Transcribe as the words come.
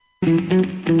Good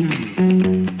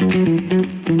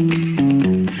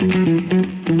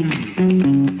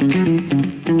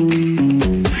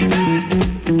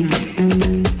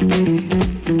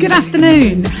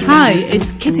afternoon. Hi,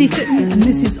 it's Kitty Fitton and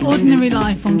this is Ordinary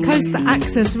Life on Coast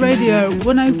Access Radio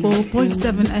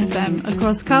 104.7 FM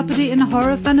across Kapiti and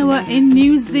Horowhenua in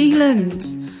New Zealand.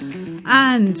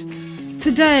 And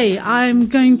today I'm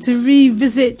going to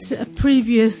revisit a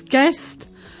previous guest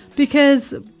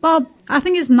because, Bob, I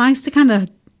think it's nice to kind of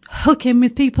hook in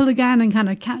with people again and kind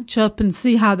of catch up and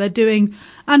see how they're doing.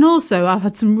 And also I've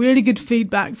had some really good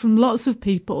feedback from lots of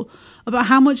people about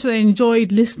how much they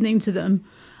enjoyed listening to them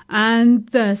and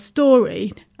their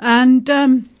story. And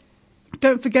don't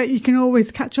forget, you can always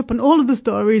catch up on all of the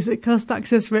stories at Coast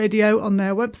Access Radio on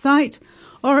their website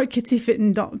or at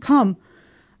kittyfitton.com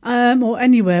or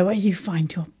anywhere where you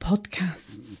find your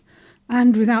podcasts.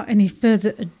 And without any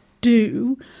further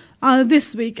ado,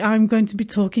 this week I'm going to be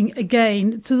talking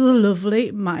again to the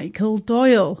lovely Michael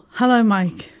Doyle. Hello,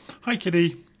 Mike. Hi,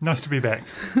 Kitty. Nice to be back.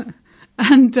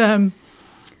 And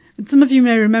some of you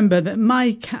may remember that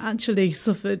Mike actually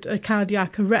suffered a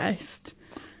cardiac arrest,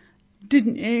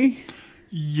 didn't you?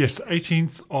 Yes,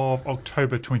 18th of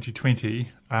October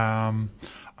 2020. I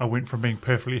went from being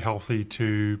perfectly healthy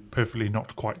to perfectly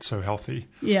not quite so healthy.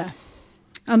 Yeah.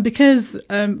 And because,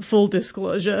 full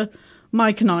disclosure,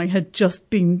 Mike and I had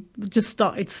just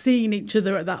started seeing each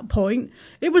other at that point,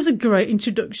 it was a great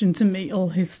introduction to meet all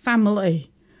his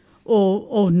family,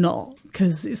 or not,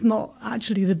 because it's not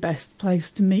actually the best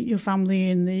place to meet your family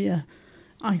in the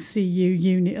ICU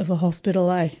unit of a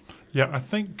hospital, eh? Yeah, I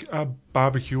think a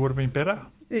barbecue would have been better.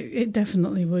 It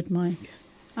definitely would, Mike.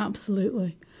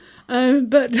 Absolutely.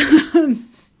 But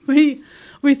we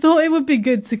thought it would be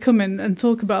good to come in and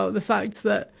talk about the fact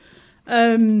that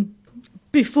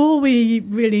before we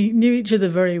really knew each other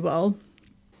very well,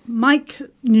 Mike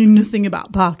knew nothing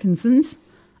about Parkinson's,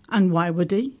 and why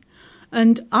would he?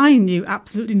 And I knew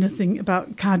absolutely nothing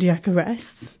about cardiac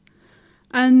arrests.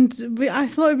 And I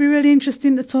thought it'd be really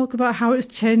interesting to talk about how it's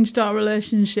changed our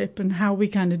relationship and how we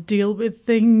kind of deal with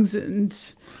things. And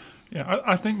yeah,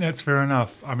 I think that's fair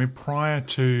enough. I mean, prior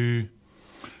to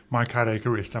my cardiac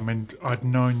arrest, I mean, I'd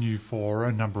known you for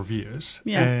a number of years,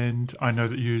 yeah. And I know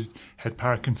that you had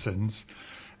Parkinson's,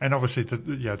 and obviously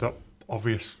the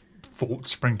obvious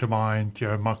thoughts spring to mind,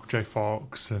 Michael J.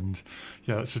 Fox, and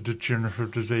it's a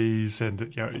degenerative disease,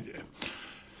 and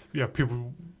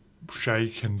people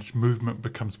shake and movement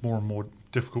becomes more and more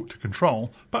difficult to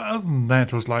control. But other than that,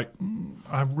 it was like,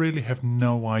 I really have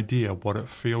no idea what it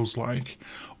feels like,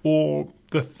 or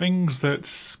the things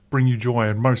that bring you joy,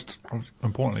 and most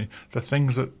importantly, the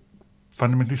things that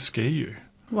fundamentally scare you.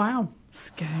 Wow,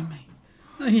 scare me.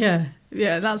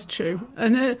 Yeah, that's true.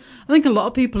 And I think a lot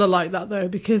of people are like that, though,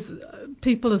 because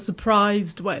people are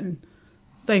surprised when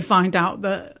they find out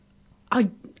that, I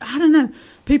don't know,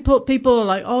 people are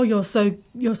like, oh, you're so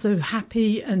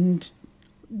happy and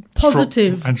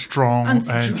positive and strong and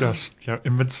just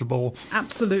invincible.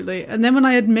 Absolutely. And then when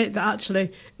I admit that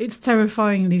actually it's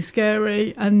terrifyingly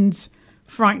scary and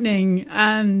frightening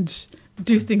and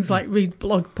do things like read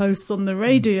blog posts on the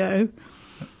radio.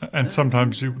 And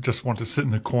sometimes you just want to sit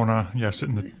in the corner, sit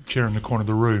in the chair in the corner of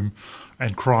the room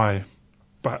and cry.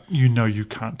 But you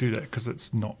can't do that because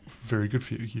it's not very good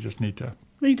for you. You just need to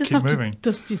keep moving. To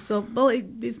dust yourself. Well,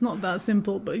 it's not that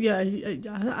simple. But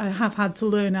I have had to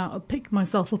learn how to pick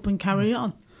myself up and carry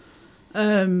on.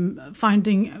 I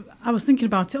was thinking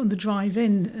about it on the drive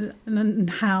in and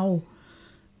how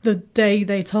the day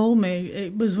they told me,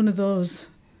 it was one of those,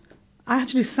 I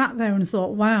actually sat there and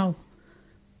thought, wow,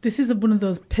 this is one of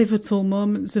those pivotal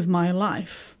moments of my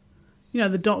life.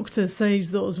 The doctor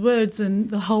says those words and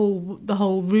the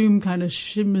whole room kind of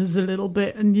shimmers a little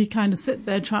bit, and you kind of sit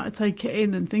there trying to take it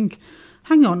in and think,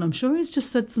 hang on, I'm sure he's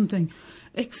just said something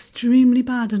extremely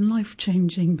bad and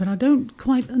life-changing, but I don't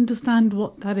quite understand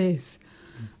what that is.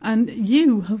 And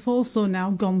you have also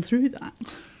now gone through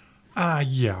that.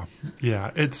 Yeah.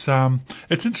 It's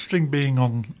interesting being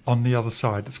on the other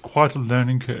side. It's quite a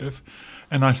learning curve,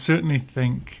 and I certainly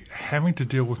think having to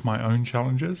deal with my own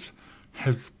challenges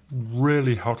has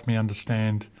really helped me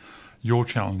understand your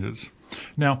challenges.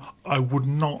 Now, I would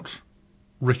not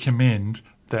recommend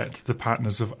that the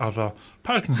partners of other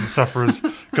Parkinson's sufferers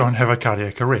go and have a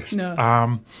cardiac arrest.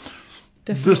 No.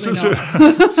 Definitely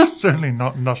this is certainly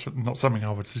not something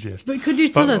I would suggest. But could you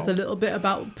tell us a little bit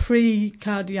about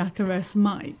pre-cardiac arrest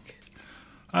Mike?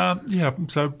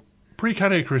 So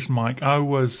pre-cardiac arrest Mike, I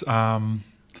was one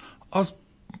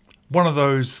of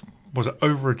those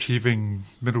overachieving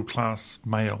middle class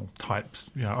male types.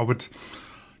 I would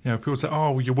people say,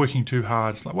 "Oh, you're working too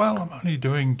hard." It's like, well, I'm only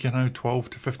doing 12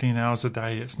 to 15 hours a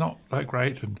day. It's not that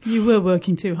great. And you were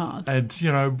working too hard. And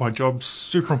my job's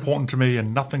super important to me,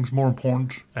 and nothing's more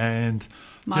important. And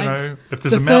Mike, if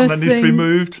there's a mountain that needs to be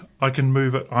moved, I can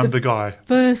move it. I'm the guy.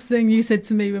 First thing you said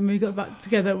to me when we got back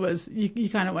together was you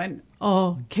kind of went,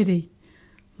 "Oh, Kitty,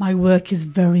 my work is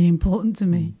very important to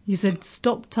me." You said,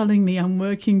 "Stop telling me I'm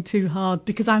working too hard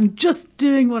because I'm just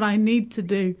doing what I need to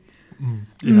do."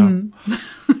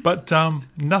 But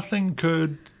nothing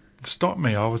could stop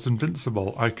me. I was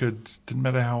invincible. Didn't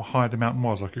matter how high the mountain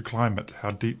was, I could climb it.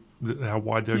 How deep, how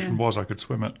wide the ocean was, I could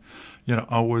swim it.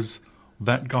 I was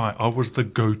that guy. I was the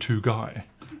go-to guy.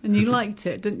 And you liked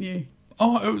it, didn't you?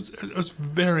 Oh, it was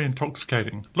very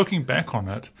intoxicating. Looking back on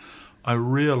it, I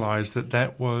realised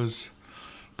that was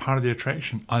part of the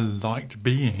attraction. I liked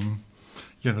being,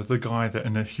 the guy that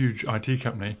in a huge IT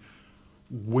company,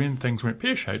 when things went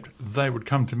pear-shaped, they would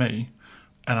come to me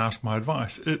and ask my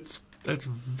advice. That's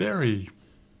very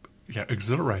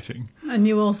exhilarating. And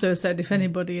you also said if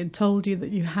anybody had told you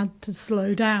that you had to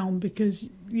slow down because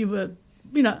you were,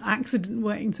 accident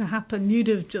waiting to happen, you'd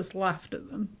have just laughed at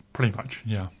them. Pretty much,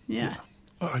 yeah. Yeah.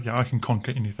 I can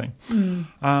conquer anything.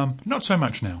 Not so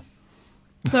much now.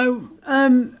 So,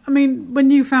 when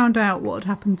you found out what had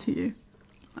happened to you,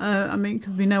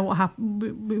 because we know what happened,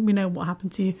 we know what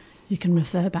happened to you. You can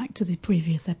refer back to the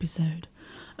previous episode.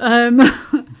 And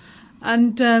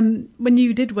when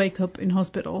you did wake up in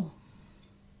hospital,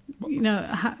 what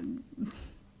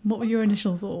were your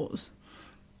initial thoughts?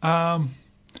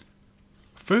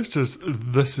 First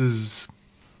this is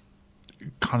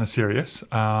kind of serious,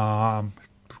 kind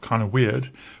of weird,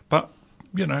 but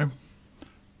a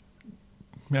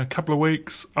couple of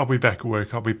weeks, I'll be back at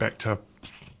work. I'll be back to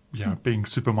being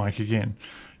Super Mike again.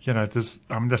 This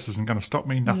isn't going to stop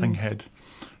me. Nothing had.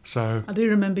 So I do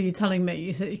remember you telling me,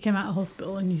 you said you came out of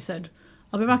hospital and you said,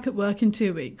 "I'll be back at work in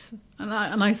 2 weeks." And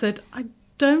I said, "I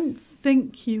don't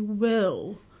think you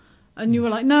will." And you were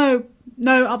like, no,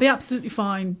 I'll be absolutely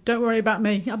fine. Don't worry about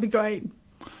me. I'll be great.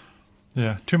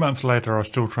 Yeah. 2 months later, I was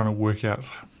still trying to work out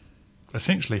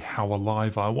essentially how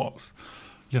alive I was.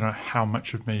 How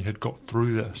much of me had got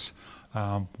through this,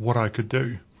 what I could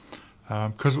do.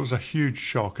 Because it was a huge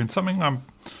shock and something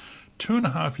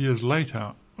 2.5 years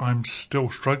later, I'm still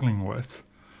struggling with,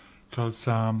 because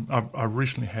I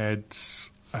recently had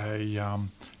a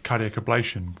cardiac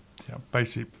ablation,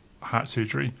 basic heart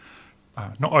surgery,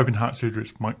 not open heart surgery,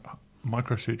 it's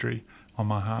microsurgery on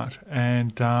my heart,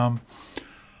 and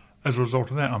as a result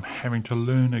of that, I'm having to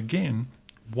learn again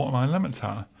what my limits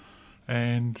are,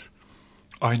 and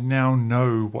I now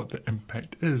know what the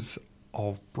impact is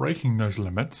of breaking those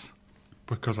limits,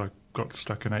 because I got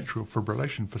stuck in atrial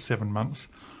fibrillation for 7 months.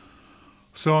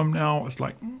 So it's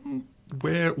like,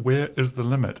 where is the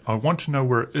limit? I want to know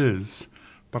where it is,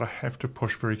 but I have to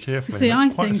push very carefully. See, it's I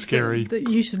quite think scary. that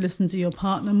you should listen to your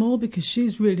partner more, because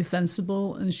she's really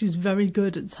sensible and she's very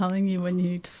good at telling you when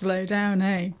you need to slow down,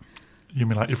 hey? You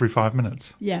mean like every 5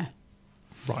 minutes? Yeah.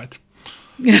 Right.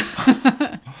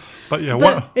 But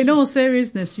in all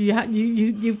seriousness,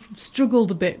 you've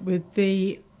struggled a bit with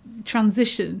the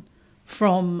transition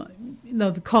from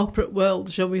the corporate world,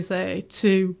 shall we say,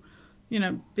 to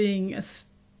being a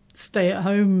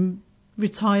stay-at-home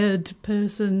retired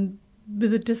person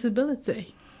with a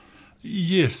disability.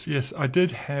 Yes, I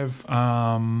did have.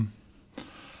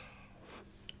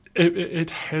 It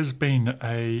has been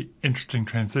a interesting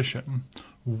transition.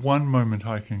 One moment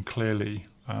I can clearly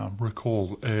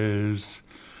recall is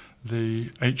the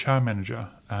HR manager.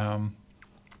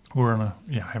 We're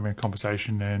having a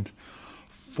conversation, and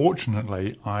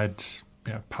fortunately,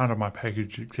 part of my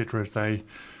package, etc., is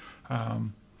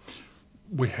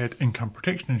we had income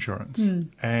protection insurance,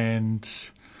 and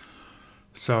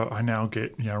so I now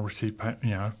get receive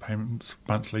payments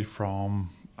monthly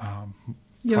from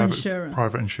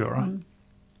private insurer.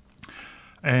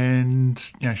 And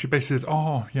she basically said,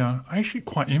 "Oh, I actually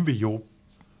quite envy your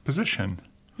position."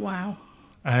 Wow.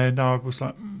 And I was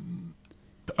like,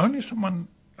 only someone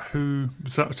who.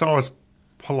 So I was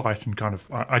polite and kind of.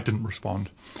 I didn't respond.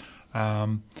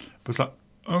 But it was like,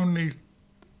 only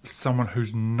someone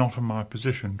who's not in my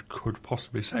position could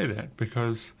possibly say that,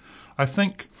 because I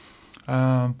think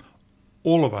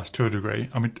all of us, to a degree,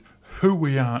 who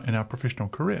we are in our professional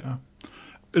career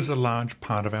is a large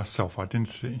part of our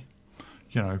self-identity.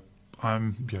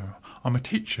 I'm a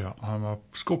teacher, I'm a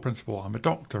school principal, I'm a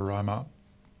doctor, I'm a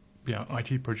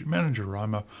IT project manager,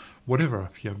 I'm a whatever,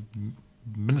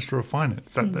 minister of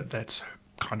finance. That's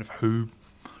kind of who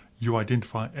you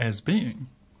identify as being.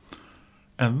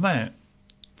 And that,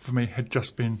 for me, had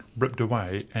just been ripped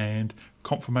away, and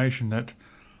confirmation that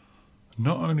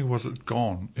not only was it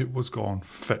gone, it was gone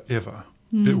forever.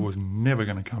 It was never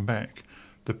going to come back.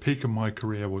 The peak of my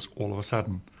career was all of a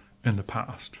sudden in the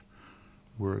past,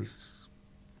 whereas,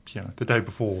 the day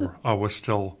before I was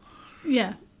still...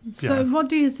 Yeah. So what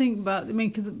do you think about... I mean,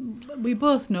 because we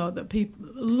both know that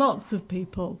lots of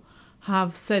people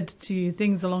have said to you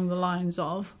things along the lines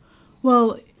of,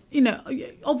 well,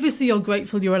 obviously you're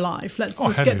grateful you're alive. Let's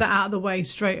just get that out of the way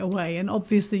straight away. And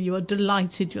obviously you are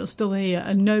delighted you're still here,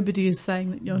 and nobody is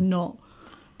saying that you're not.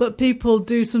 But people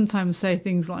do sometimes say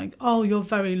things like, oh, you're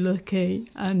very lucky,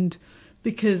 and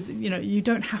because, you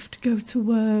don't have to go to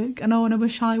work, and I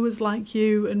wish I was like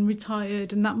you and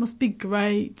retired, and that must be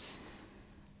great.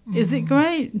 Is it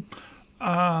great?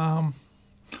 What's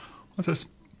this?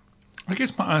 I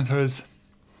guess my answer is,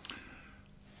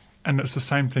 and it's the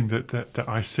same thing that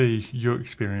I see your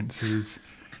experience is,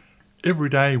 every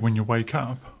day when you wake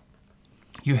up,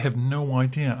 you have no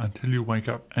idea until you wake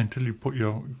up, until you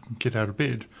get out of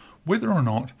bed, whether or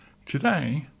not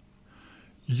today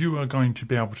you are going to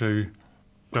be able to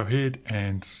go ahead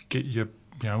and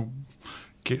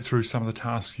get through some of the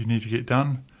tasks you need to get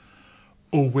done,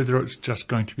 or whether it's just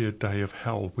going to be a day of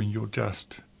hell when you're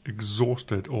just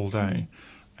exhausted all day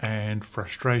and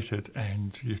frustrated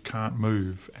and you can't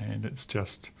move and it's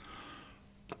just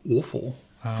awful.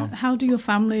 How do your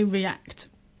family react?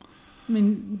 I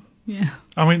mean, yeah.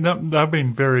 I mean, they've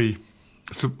been very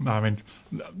supportive.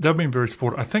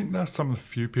 I think there's some of the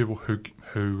few people who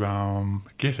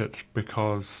get it,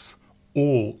 because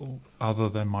all other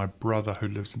than my brother who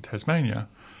lives in Tasmania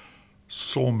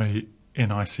saw me in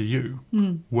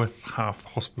ICU with half the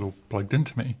hospital plugged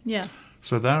into me. Yeah.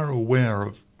 So they're aware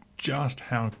of just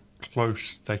how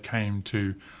close they came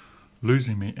to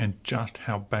losing me and just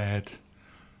how bad,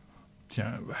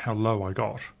 how low I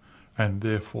got. And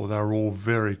therefore they're all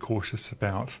very cautious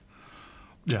about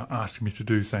asking me to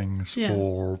do things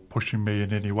or pushing me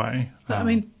in any way. But I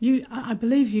mean, I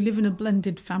believe you live in a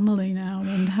blended family now,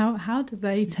 and how do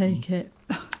they take it?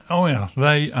 Oh yeah,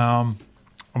 they.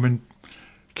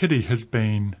 Kitty has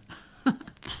been.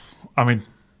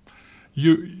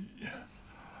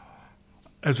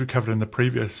 As we covered in the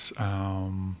previous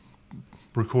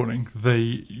recording,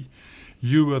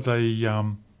 you were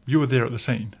there at the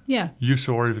scene. Yeah. You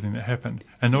saw everything that happened,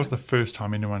 and that was the first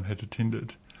time anyone had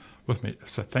attended with me.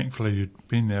 So thankfully you'd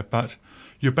been there, but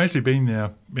you've basically been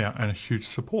there, and a huge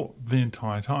support the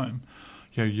entire time.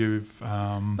 You've. But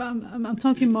I'm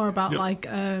talking more about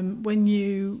when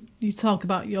you talk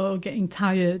about you're getting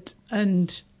tired,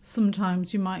 and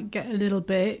sometimes you might get a little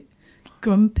bit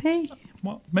grumpy.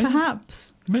 What, me?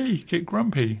 Perhaps. Me get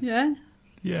grumpy? Yeah.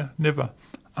 Yeah, never.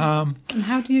 And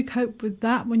how do you cope with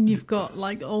that when you've got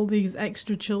all these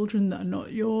extra children that are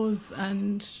not yours?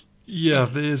 And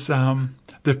there's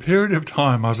the period of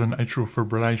time I was in atrial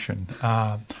fibrillation.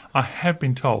 I have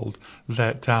been told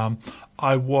that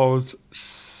I was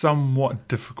somewhat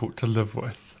difficult to live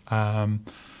with.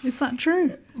 Is that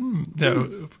true?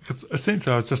 Because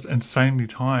essentially I was just insanely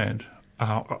tired.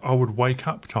 I would wake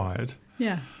up tired.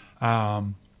 Yeah. But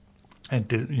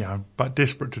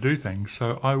desperate to do things.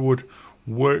 So I would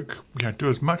work, do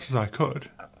as much as I could,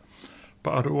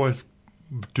 but I'd always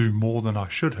do more than I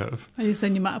should have. Are you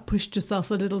saying you might have pushed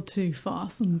yourself a little too far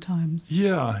sometimes?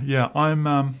 Yeah. I'm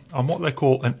what they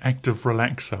call an active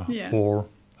relaxer, or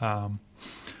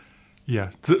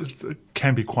it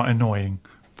can be quite annoying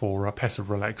for passive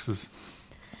relaxers.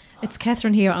 It's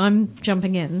Catherine here. I'm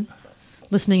jumping in,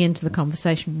 listening into the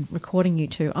conversation, recording you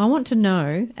two. I want to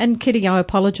know, and Kitty, I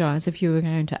apologise if you were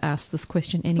going to ask this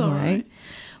question anyway. Right.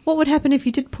 What would happen if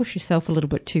you did push yourself a little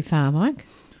bit too far, Mike?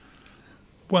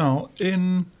 Well,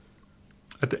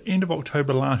 at the end of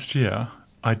October last year,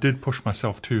 I did push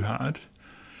myself too hard,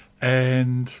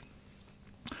 and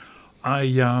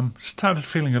I started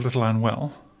feeling a little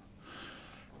unwell.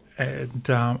 And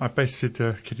I basically said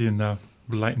to Kitty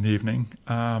late in the evening,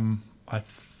 I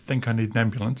think I need an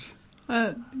ambulance.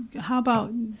 How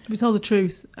about we tell the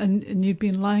truth, and you'd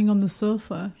been lying on the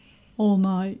sofa all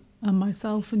night, and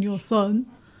myself and your son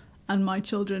and my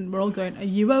children were all going, "Are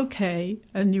you okay?"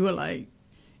 And you were like,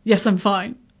 "Yes, I'm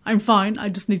fine. I'm fine. I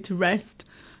just need to rest."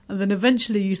 And then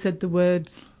eventually you said the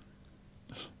words,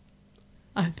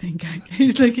 he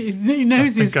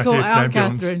knows he's caught out,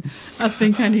 Catherine. "I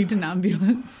think I need an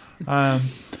ambulance."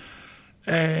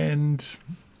 And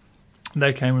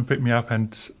they came and picked me up,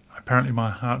 and apparently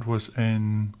my heart was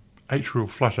in atrial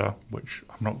flutter, which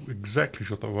I'm not exactly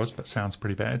sure what that was, but sounds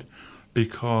pretty bad,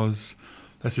 because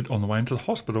they said on the way into the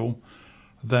hospital,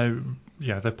 they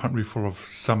pumped me full of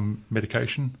some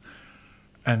medication,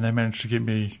 and they managed to get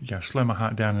me, slow my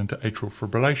heart down into atrial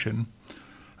fibrillation,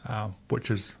 which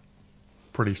is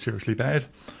pretty seriously bad.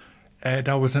 And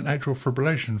I was in atrial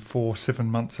fibrillation for 7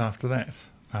 months after that,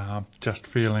 just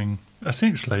feeling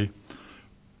essentially,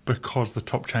 because the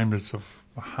top chambers of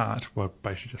my heart were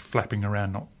basically just flapping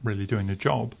around, not really doing the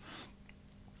job.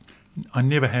 I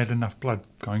never had enough blood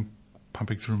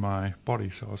pumping through my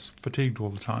body, so I was fatigued all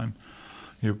the time.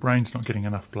 Your brain's not getting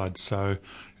enough blood, so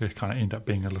you kind of end up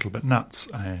being a little bit nuts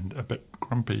and a bit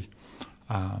grumpy.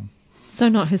 So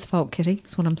not his fault, Kitty,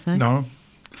 that's what I'm saying. No,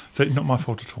 so not my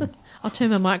fault at all. I'll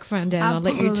turn my microphone down.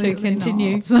 Absolutely I'll let you two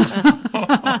continue.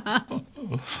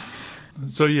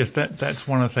 So yes, that's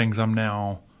one of the things I'm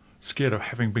now scared of,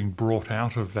 having been brought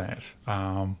out of that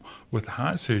with the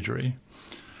heart surgery.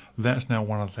 That's now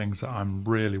one of the things that I'm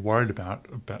really worried about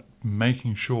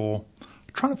making sure,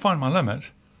 trying to find my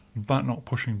limit, but not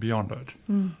pushing beyond it.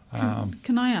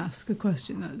 Can I ask a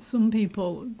question that some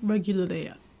people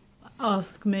regularly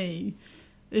ask me,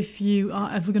 if you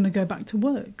are ever going to go back to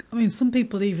work? I mean, some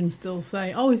people even still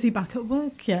say, oh, is he back at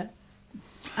work yet?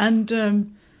 And,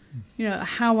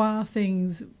 how are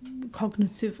things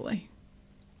cognitively?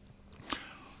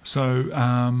 So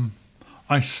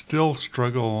I still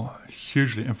struggle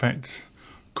hugely. In fact,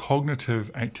 cognitive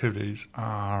activities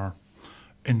are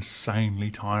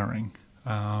insanely tiring.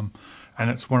 And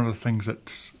it's one of the things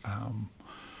that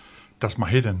does my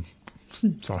head in,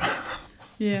 sorry,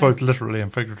 Yeah. both literally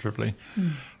and figuratively,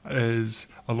 is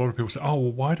a lot of people say, oh,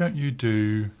 well, why don't you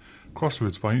do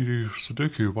crosswords? Why don't you do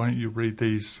Sudoku? Why don't you read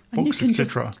these books,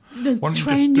 etc.?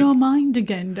 Train your mind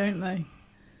again, don't they?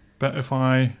 But if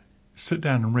I sit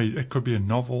down and read, it could be a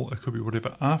novel, it could be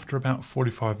whatever, after about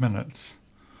 45 minutes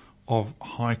of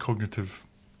high cognitive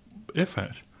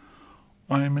effort,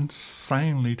 I am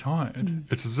insanely tired.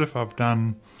 It's as if I've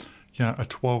done, a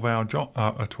 12-hour job,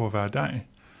 a 12-hour day,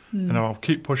 and I'll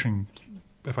keep pushing.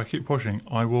 If I keep pushing,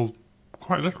 I will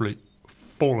quite literally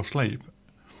fall asleep,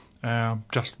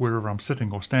 just wherever I'm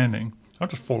sitting or standing. I'll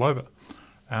just fall over,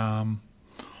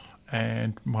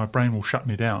 and my brain will shut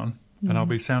me down, and I'll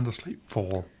be sound asleep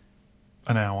for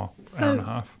an hour, hour and a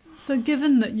half. So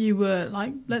given that you were,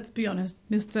 like, let's be honest,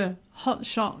 Mr.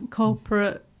 Hotshot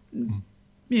corporate,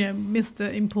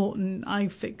 Mr. Important, I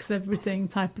fix everything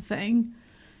type of thing,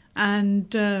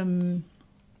 and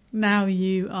now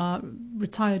you are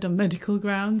retired on medical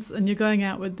grounds and you're going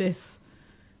out with this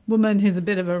woman who's a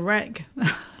bit of a wreck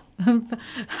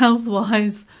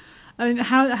health-wise. I mean,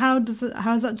 how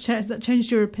has that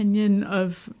changed your opinion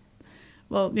of,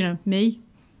 me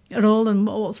at all, and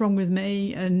what's wrong with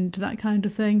me and that kind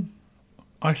of thing?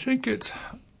 I think it's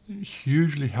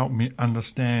hugely helped me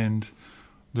understand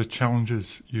the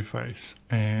challenges you face,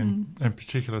 and in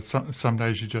particular, some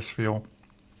days you just feel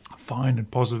fine and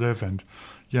positive, and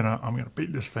I'm going to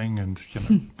beat this thing, and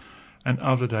and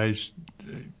other days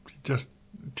just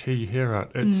tear your hair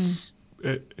out. It's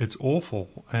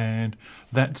awful, and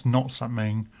that's not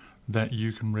something that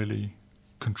you can really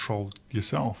control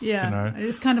yourself. Yeah,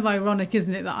 it's kind of ironic,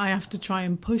 isn't it, that I have to try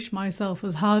and push myself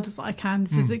as hard as I can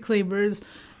physically, whereas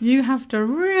you have to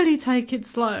really take it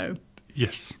slow.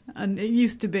 Yes. And it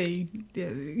used to be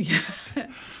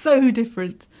so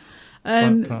different.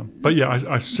 But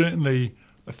I certainly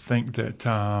think that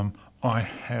I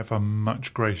have a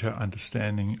much greater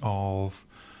understanding of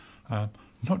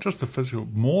not just the physical,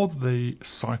 more the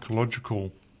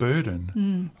psychological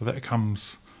burden that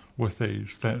comes with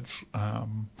these. That's,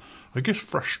 I guess,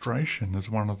 frustration is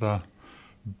one of the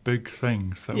big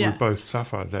things that we both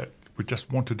suffer, that we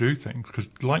just want to do things. Because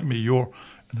like me, you're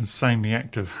an insanely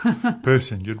active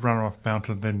person. You'd run off a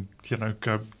mountain, then,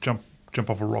 go jump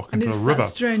off a rock into a river. And it's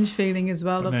that strange feeling as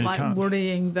well But of like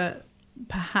worrying that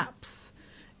perhaps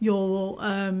your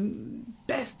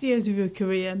best years of your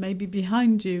career may be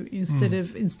behind you instead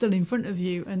of still in front of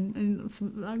you. And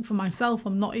for myself,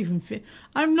 I'm not even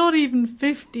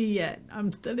 50 yet.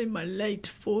 I'm still in my late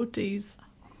 40s.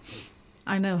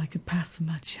 I know I could pass for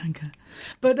much younger,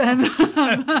 but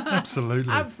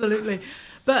absolutely.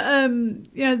 But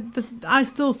I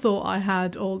still thought I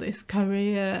had all this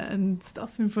career and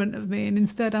stuff in front of me, and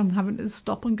instead I'm having to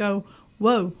stop and go,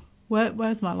 "Whoa,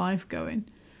 where's my life going?"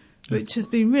 Which has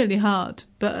been really hard,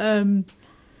 but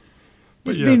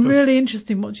it's been really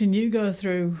interesting watching you go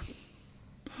through.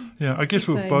 Yeah, I guess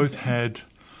we've both had.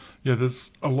 Yeah,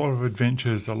 there's a lot of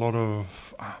adventures, a lot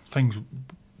of things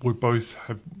we both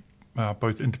have,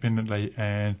 both independently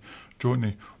and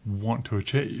jointly, want to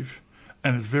achieve.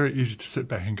 And it's very easy to sit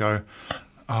back and go,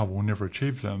 we'll never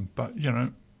achieve them. But, we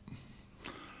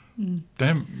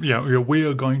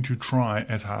are going to try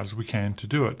as hard as we can to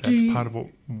do it. That's part of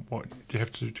what you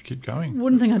have to do to keep going.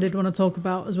 One thing I did want to talk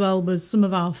about as well was some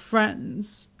of our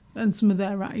friends and some of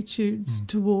their attitudes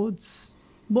towards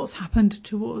what's happened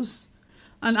to us.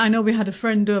 And I know we had a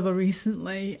friend over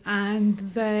recently, and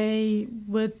they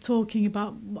were talking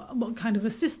about what kind of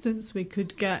assistance we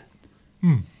could get.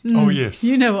 Oh, yes.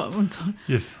 You know what I'm talking.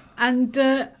 Yes. And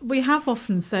we have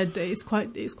often said that it's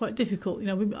quite difficult. You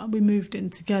know, we moved in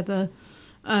together.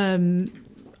 I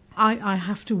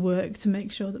have to work to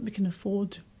make sure that we can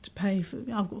afford to pay for.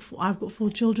 I've got 4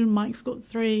 children. Mike's got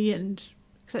 3, and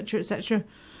etc. etc.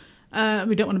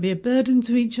 We don't want to be a burden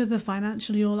to each other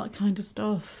financially, all that kind of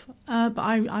stuff. But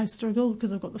I struggle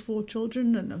because I've got the 4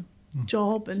 children and a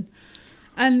job,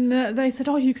 and they said,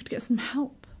 "Oh, you could get some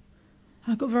help."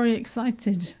 I got very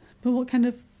excited. But what kind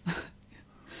of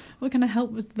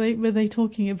help were they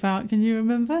talking about? Can you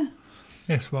remember?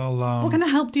 Yes. Well, what kind of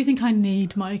help do you think I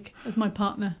need, Mike, as my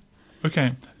partner?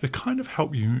 Okay, the kind of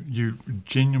help you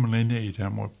genuinely need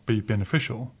and would be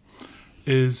beneficial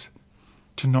is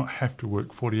to not have to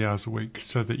work 40 hours a week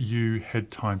so that you had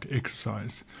time to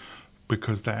exercise,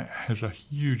 because that has a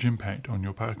huge impact on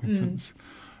your Parkinson's.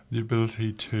 The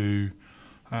ability to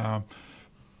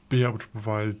be able to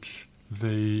provide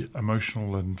the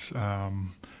emotional and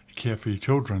care for your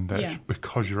children, that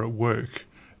because you're at work,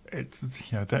 it's,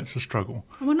 that's a struggle.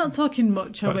 And we're not talking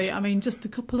much, are we? I mean, just a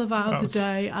couple of hours a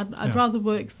day. I'd rather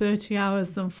work 30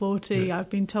 hours than 40. Yeah. I've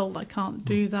been told I can't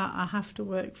do that. I have to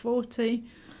work 40.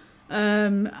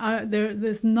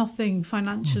 There's nothing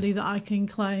financially that I can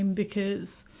claim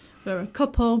because we're a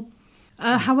couple.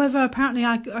 However, apparently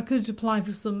I could apply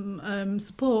for some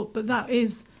support, but that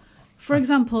is, for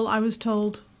example, I was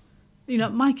told,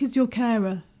 Mike is your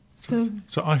carer. So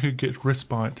I could get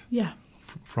respite. Yeah.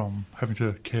 From having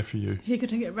to care for you. He could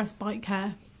get respite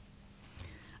care.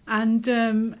 And,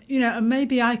 and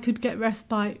maybe I could get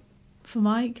respite for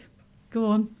Mike. Go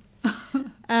on.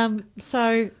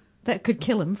 So that could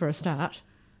kill him for a start.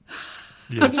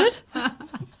 Yes. I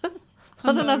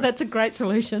don't know if that's a great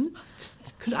solution.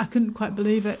 I couldn't quite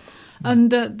believe it.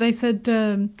 And they said,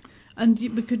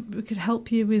 we could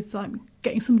help you with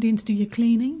getting somebody in to do your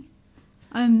cleaning,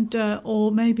 and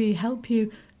or maybe help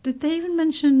you. Did they even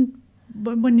mention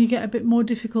when you get a bit more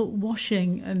difficult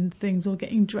washing and things, or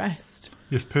getting dressed?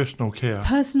 Yes, personal care.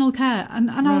 Personal care, and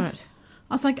right.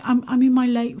 I was like, I'm in my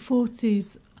late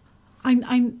 40s.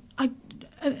 And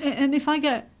if I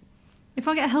get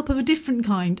help of a different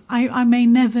kind, I may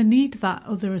never need that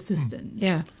other assistance.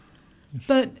 Yeah,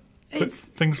 but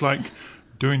things like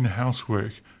doing the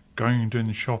housework, going and doing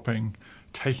the shopping,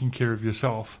 taking care of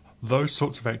yourself, those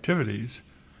sorts of activities,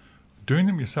 doing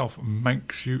them yourself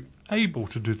makes you able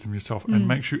to do them yourself and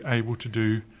makes you able to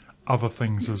do other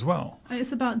things as well.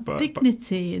 It's about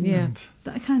dignity and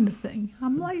that kind of thing.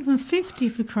 I'm not even 50,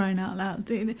 for crying out loud.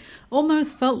 It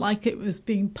almost felt like it was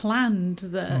being planned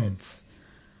that...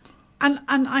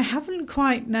 And I haven't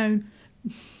quite known...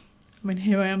 I mean,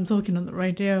 here I am talking on the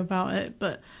radio about it,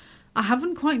 but I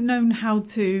haven't quite known how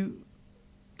to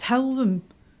tell them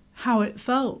how it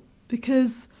felt,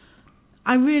 because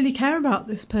I really care about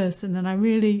this person and I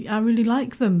really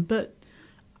like them, but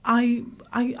I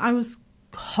was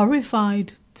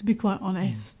horrified, to be quite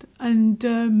honest, and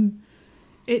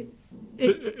it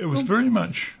was very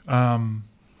much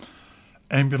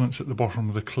ambulance at the bottom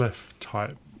of the cliff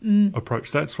type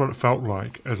approach. That's what it felt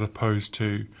like, as opposed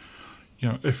to,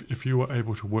 if you were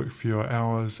able to work fewer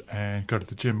hours and go to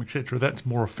the gym, etc., that's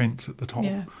more offence at the top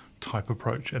type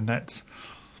approach, and that's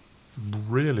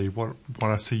really what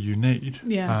I see you need.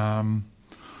 Yeah.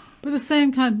 But the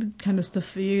same kind of stuff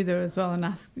for you there as well, and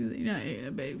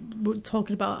we're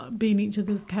talking about being each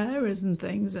other's carers and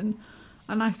things, and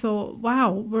I thought, wow,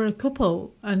 we're a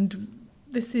couple, and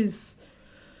this is...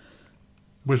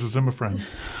 Where's the Zimmer frame?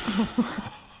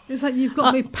 It's like you've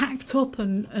got me packed up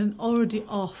and already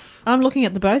off. I'm looking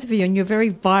at the both of you, and you're very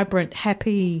vibrant,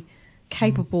 happy,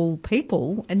 capable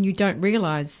people, and you don't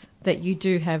realise that you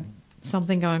do have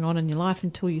something going on in your life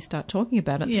until you start talking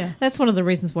about it. Yeah. That's one of the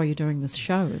reasons why you're doing this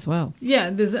show as well.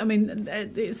 Yeah,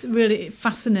 it's really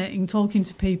fascinating talking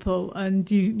to people, and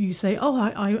you say,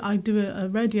 I do a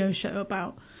radio show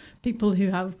about people who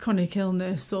have chronic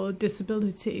illness or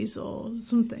disabilities or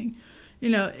something,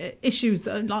 issues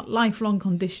that are like lifelong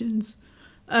conditions,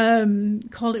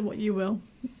 call it what you will.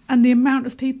 And the amount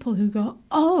of people who go,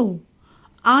 oh,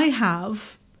 I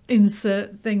have...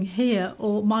 insert thing here,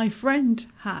 or my friend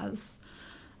has,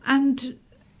 and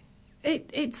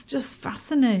it's just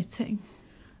fascinating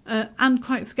and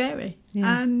quite scary.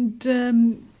 Yeah. And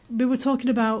we were talking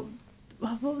about,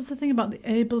 what was the thing about the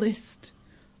ableist?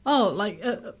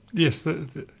 Yes,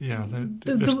 the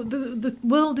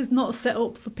world is not set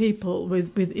up for people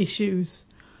with issues,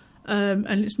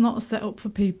 and it's not set up for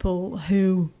people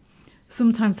who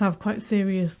sometimes have quite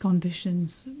serious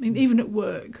conditions. I mean, even at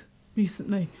work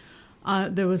recently,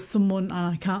 There was someone, and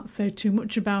I can't say too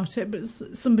much about it, but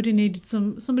somebody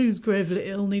who's gravely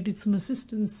ill needed some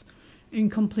assistance in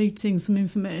completing some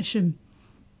information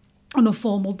on a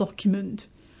formal document.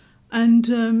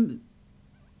 And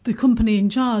the company in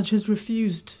charge has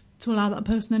refused to allow that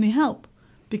person any help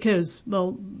because,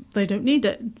 well, they don't need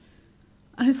it.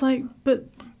 And it's like, but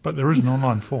there is an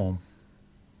online form.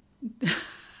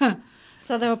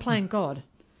 So they were playing God.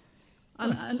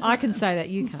 And I can say that,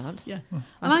 you can't. Yeah.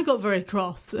 And I got very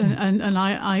cross, and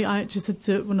I actually said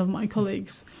to one of my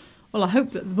colleagues, well, I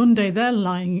hope that one day they're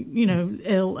lying,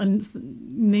 ill and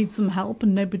need some help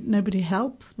and nobody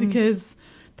helps, because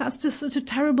that's just such a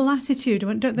terrible attitude.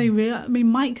 Don't they realize? I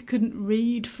mean, Mike couldn't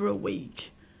read for a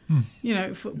week,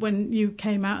 when you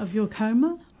came out of your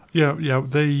coma. Yeah.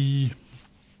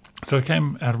 So I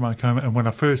came out of my coma, and when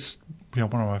I first, one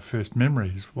of my first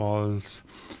memories was,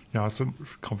 I was in a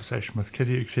conversation with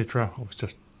Kitty, etc. I was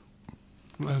just,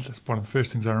 that's one of the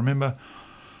first things I remember.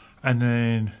 And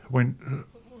then went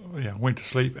to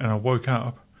sleep, and I woke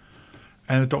up,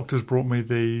 and the doctors brought me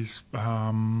these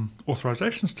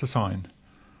authorisations to sign.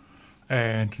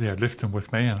 And they left them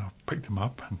with me, and I picked them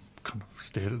up and kind of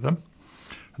stared at them.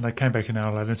 And they came back an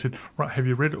hour later and said, right, have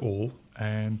you read it all?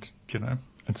 And,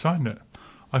 and signed it.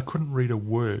 I couldn't read a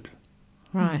word.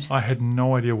 Right. I had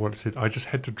no idea what it said. I just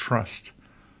had to trust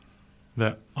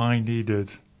that I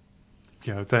needed,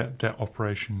 that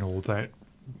operation or that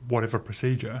whatever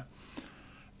procedure,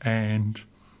 and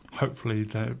hopefully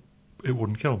that it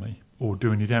wouldn't kill me or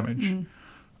do any damage,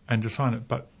 and just sign it.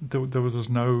 But there was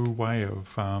no way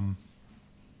of,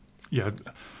 it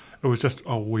was just,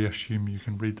 we assume you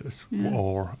can read this,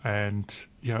 but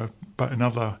in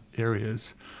other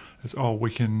areas, it's,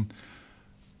 we can.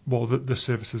 Well, the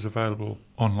service is available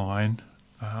online.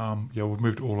 We've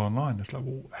moved all online. It's like,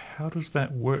 well, how does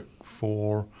that work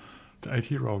for the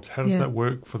 80-year-olds? How does that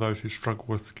work for those who struggle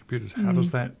with computers? How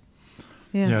does that...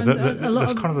 Yeah,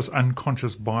 there's kind of this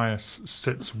unconscious bias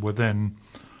sits within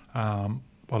a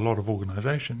lot of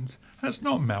organisations. And it's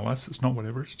not malice, it's not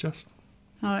whatever, it's just...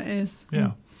 How it is.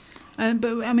 Yeah.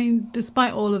 But, I mean,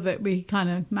 despite all of it, we kind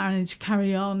of managed to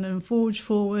carry on and forge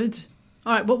forward.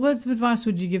 All right, what words of advice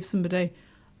would you give somebody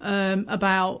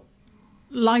about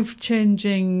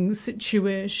life-changing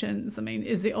situations? I mean,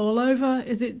 is it all over?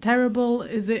 Is it terrible?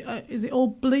 Is it all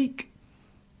bleak?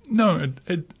 No,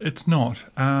 it's not.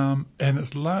 And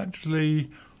it's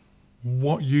largely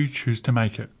what you choose to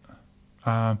make it.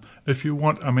 If you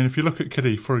look at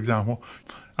Kitty, for example,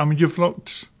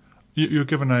 you're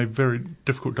given a very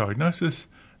difficult diagnosis,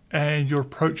 and your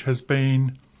approach has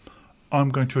been, I'm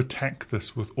going to attack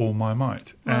this with all my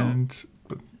might.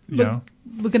 Well,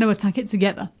 we're going to attack it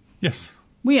together. Yes.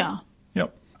 We are.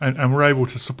 Yep. And we're able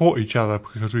to support each other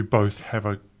because we both have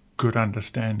a good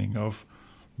understanding of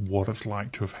what it's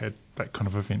like to have had that kind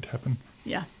of event happen.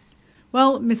 Yeah.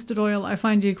 Well, Mr. Doyle, I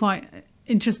find you quite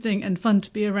interesting and fun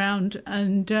to be around,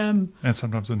 and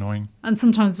sometimes annoying. And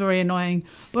sometimes very annoying.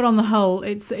 But on the whole,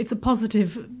 it's a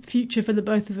positive future for the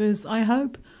both of us, I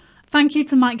hope. Thank you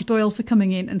to Mike Doyle for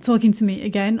coming in and talking to me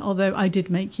again, although I did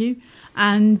make you.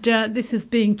 And this has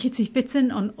been Kitty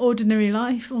Fitton on Ordinary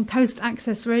Life on Coast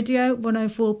Access Radio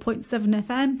 104.7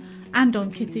 FM and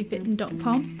on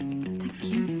kittyfitton.com.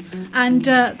 Thank you. And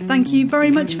thank you very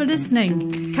much for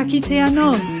listening. Ka kite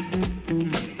anō.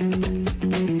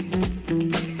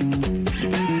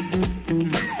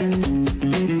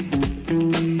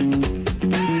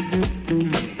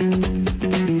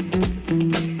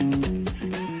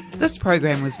 This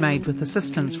program was made with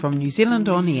assistance from New Zealand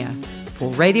On Air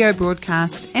for radio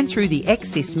broadcast and through the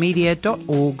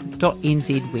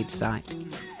accessmedia.org.nz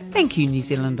website. Thank you, New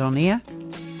Zealand On Air.